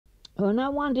When I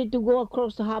wanted to go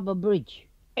across the harbour bridge,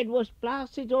 it was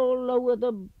plastered all over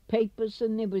the papers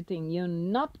and everything. You're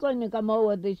not going to come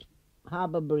over this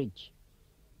harbour bridge,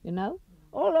 you know,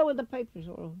 all over the papers,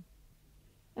 all over.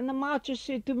 And the marcher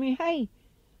said to me, hey,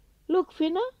 look,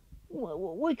 Whina,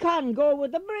 we can't go over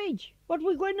the bridge. What are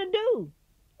we going to do?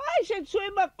 I said,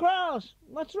 swim across.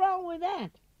 What's wrong with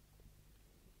that?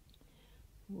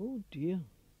 Oh, dear.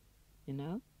 You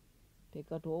know, they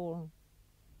got all...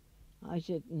 I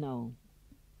said, no,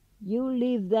 you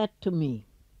leave that to me.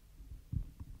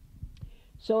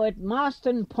 So at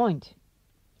Marston Point,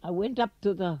 I went up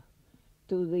to the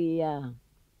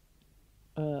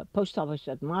post office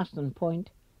at Marston Point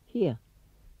here.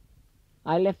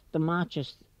 I left the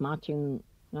marching.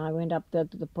 I went up there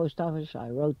to the post office. I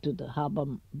wrote to the harbour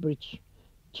bridge,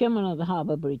 chairman of the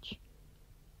harbour bridge,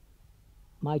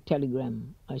 my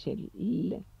telegram. I said,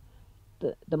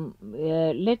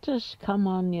 let us come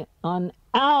on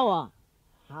our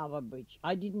harbour bridge.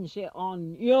 I didn't say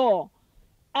on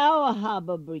our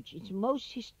harbour bridge. It's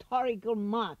most historical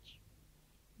march.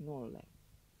 And all that.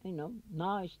 You know,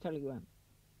 nice telegram.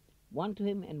 One to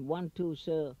him and one to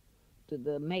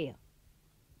the mayor,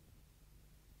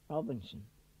 Robinson.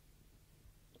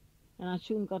 And I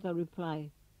soon got a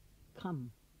reply, come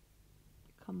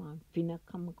on, Whina,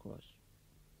 come across.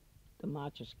 The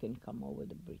marchers can come over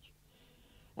the bridge.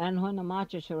 And when the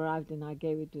marchers arrived and I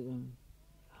gave it to them,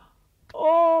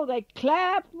 oh, they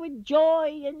clapped with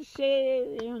joy and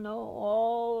said, you know,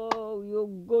 oh,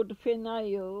 you good Whina,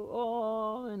 you,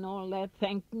 oh, and all that,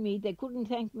 thanked me. They couldn't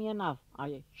thank me enough.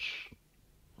 I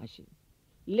said,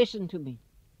 listen to me.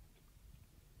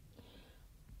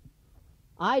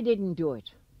 I didn't do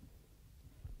it.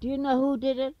 Do you know who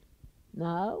did it?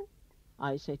 No.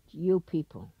 I said, you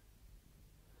people.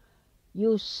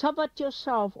 You suffered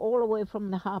yourself all the way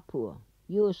from the hapua.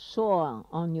 You were sore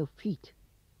on your feet.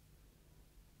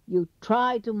 You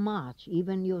try to march,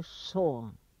 even you're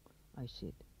sore, I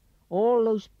said. All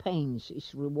those pains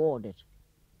is rewarded.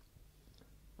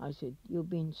 I said, you've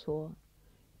been sore,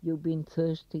 you've been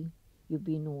thirsty, you've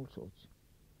been all sorts.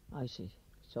 I said,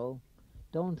 so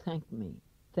don't thank me,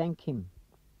 thank him,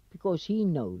 because he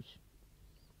knows.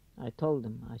 I told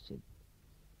him, I said,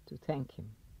 to thank him,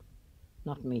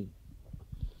 not me.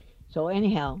 So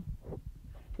anyhow,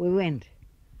 we went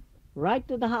right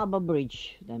to the harbour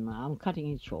bridge. Then I'm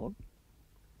cutting it short.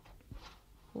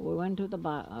 We went to the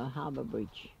harbour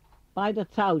bridge by the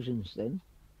thousands then,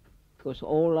 because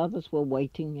all others were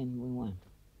waiting and we went.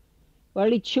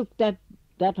 Well, it shook that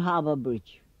harbour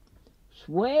bridge,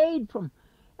 swayed from,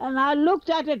 and I looked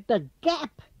at it, the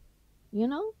gap, you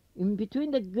know, in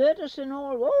between the girders and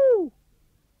all, whoa!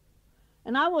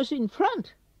 And I was in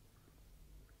front.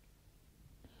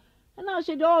 And I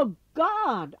said, oh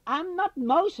God, I'm not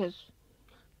Moses.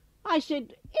 I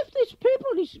said, if this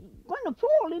people is going to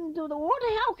fall into the water,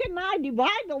 how can I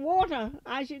divide the water?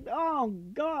 I said, oh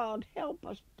God, help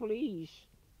us, please.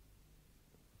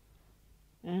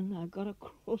 And I got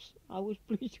across. I was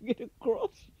pleased to get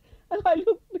across. And I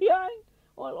looked behind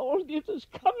while all the others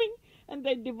coming, and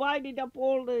they divided up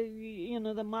all the, you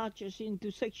know, the marchers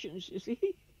into sections, you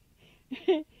see.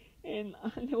 And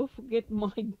I'll never forget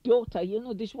my daughter, you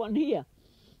know, this one here.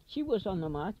 She was on the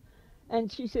march,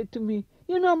 and she said to me,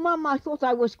 you know, Mum, I thought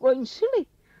I was going silly.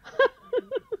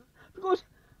 Because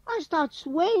I started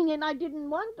swaying, and I didn't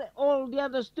want all the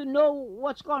others to know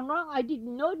what's gone wrong. I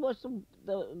didn't know it was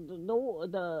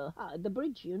the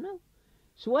bridge, you know,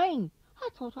 swaying. I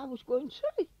thought I was going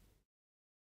silly.